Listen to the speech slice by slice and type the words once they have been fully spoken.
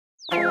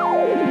Now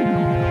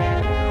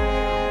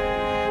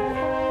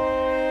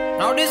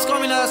this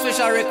coming as a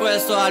special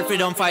request to all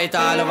freedom fighters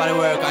all over the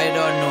world, I don't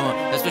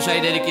know.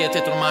 Especially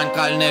dedicated to a man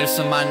called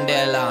Nelson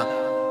Mandela.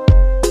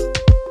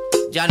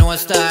 Jah know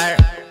star,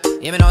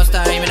 hear me know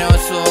star, hear me know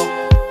so.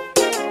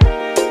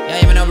 Yeah,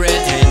 hear me know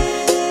brethren.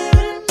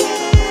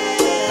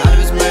 God of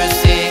His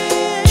mercy.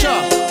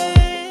 Sure.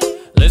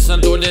 Listen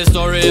to the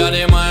story of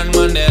the man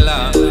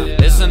Mandela.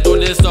 Listen to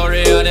the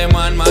story of the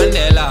man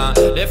Mandela.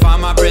 The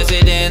former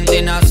president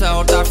in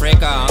South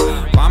Africa.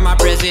 Former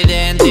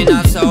president in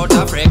South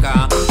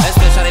Africa.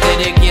 Especially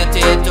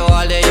dedicated to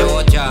all the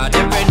youth, yeah.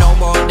 They know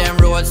about them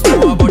roads,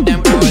 know about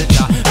them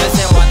culture. They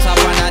say once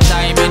upon a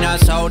time in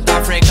South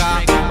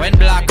Africa, when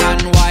black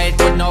and white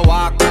could not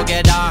walk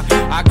together,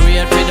 a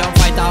great freedom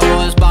fighter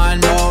was born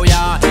now,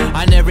 yeah.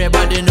 And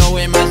everybody know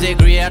him as the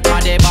great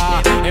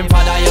Mandela. Him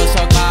father used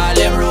to call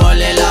him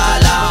Rolly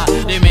Lala.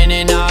 The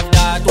meaning of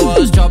that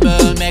was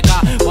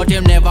troublemaker, but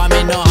him never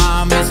mean no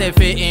harm, he say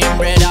for him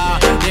brother.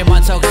 The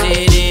man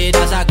succeeded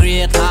as a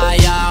great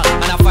liar,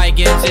 and a fight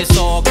against the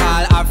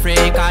so-called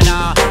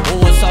Afrikaner, who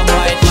was some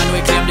white man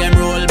we claim them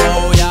rule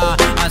bow, yeah.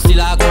 And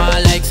still I go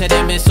on like say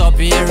them is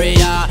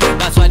superior.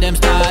 That's why them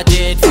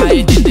started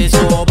fighting this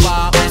over.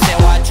 They say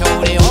watch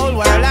how the whole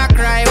world a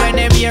cry when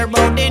them hear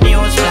about the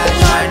news flash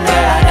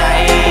Mandela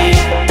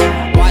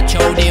die. Watch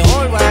how the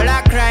whole world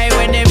a cry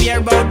when them hear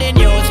about the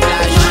news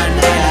flash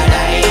Mandela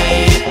die.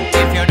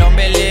 If you don't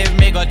believe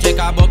me, go check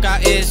a book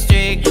of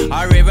history,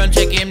 or even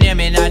check him name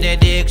in the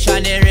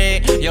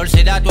dictionary. You'll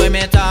see that when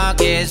me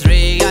talk is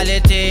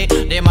reality.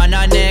 The man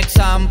an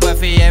example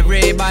for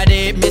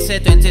everybody. Me say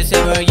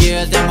 27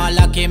 years, them a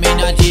lock him in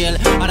a jail.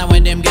 And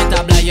when them get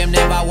a blind, him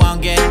never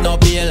want get no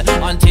bail.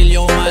 Until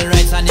human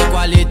rights and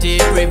equality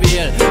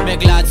prevail. Me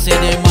glad say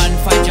the man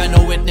fight, you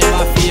know it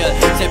never fail.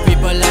 Say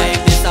people like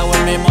this are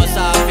when me must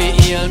have to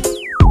heal.